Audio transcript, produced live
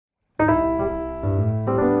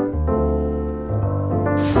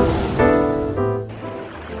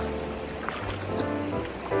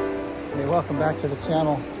welcome back to the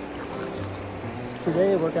channel.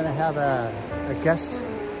 Today we're going to have a guest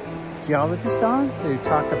geologist on to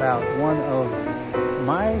talk about one of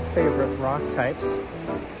my favorite rock types,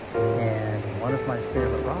 and one of my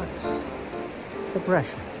favorite rocks, the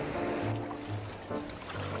breccia.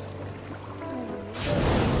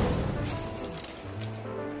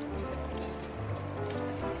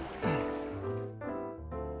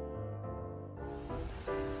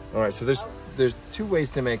 All right, so there's two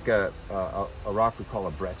ways to make a rock we call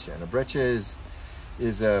a breccia. And a breccia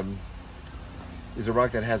is a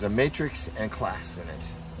rock that has a matrix and clasts in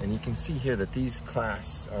it. And you can see here that these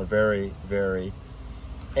clasts are very, very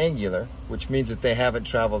angular, which means that they haven't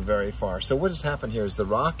traveled very far. So what has happened here is the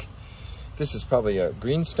rock, this is probably a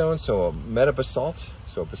greenstone, so a metabasalt,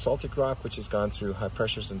 so a basaltic rock which has gone through high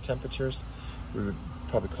pressures and temperatures. We would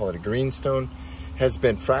probably call it a greenstone, has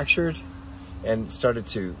been fractured and started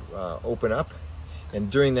to open up. And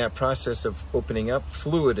during that process of opening up,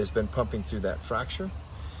 fluid has been pumping through that fracture.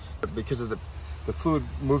 But because of the fluid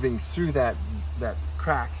moving through that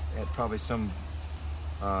crack at probably some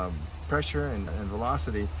pressure and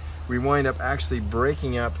velocity, we wind up actually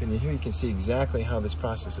breaking up. And here you can see exactly how this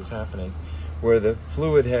process is happening, where the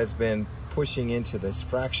fluid has been pushing into this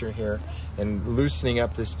fracture here and loosening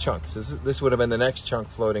up this chunk. So this would have been the next chunk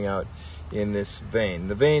floating out in this vein.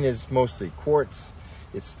 The vein is mostly quartz.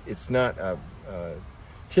 It's not a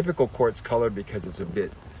typical quartz color because it's a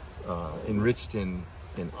bit enriched in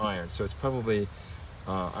iron. So it's probably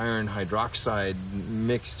iron hydroxide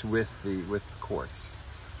mixed with quartz,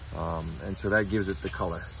 and so that gives it the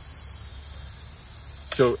color.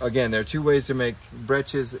 So again, there are two ways to make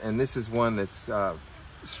breccias, and this is one that's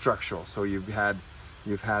structural. So you've had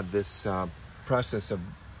this process of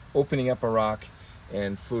opening up a rock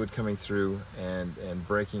and fluid coming through and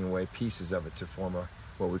breaking away pieces of it to form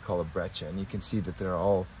what we call a breccia. And you can see that there are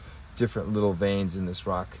all different little veins in this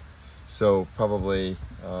rock. So probably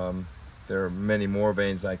there are many more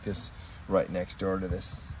veins like this right next door to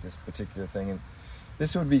this particular thing. And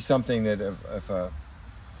this would be something that if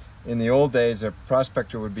in the old days a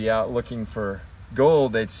prospector would be out looking for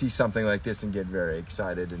gold, they'd see something like this and get very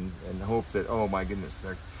excited and hope that, oh my goodness,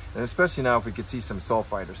 and especially now if we could see some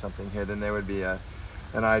sulfite or something here, then there would be an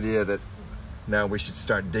idea that now we should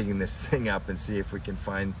start digging this thing up and see if we can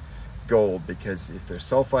find gold, because if there's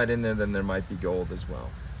sulfite in there, then there might be gold as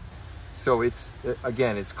well. So it's,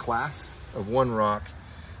 again, it's class of one rock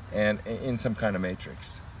and in some kind of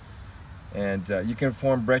matrix. And you can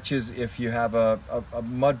form breccias if you have a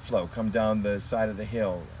mud flow come down the side of the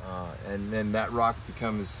hill, and then that rock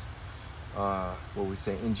becomes, what we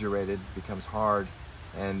say, indurated, becomes hard,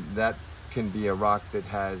 and that can be a rock that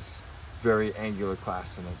has very angular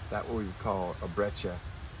clasts in it. That's what we would call a breccia.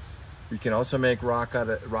 You can also make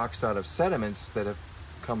rocks out of sediments that have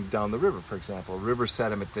come down the river, for example. River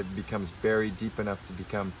sediment that becomes buried deep enough to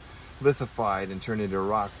become lithified and turn into a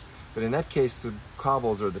rock. But in that case, the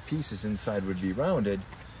cobbles or the pieces inside would be rounded,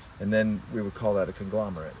 and then we would call that a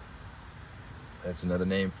conglomerate. That's another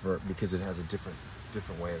name for it because it has a different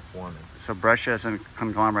way of forming. So breccias and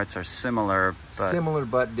conglomerates are similar,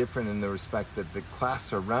 but different in the respect that the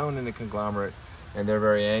clasts are round in a conglomerate and they're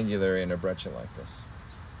very angular in a breccia like this.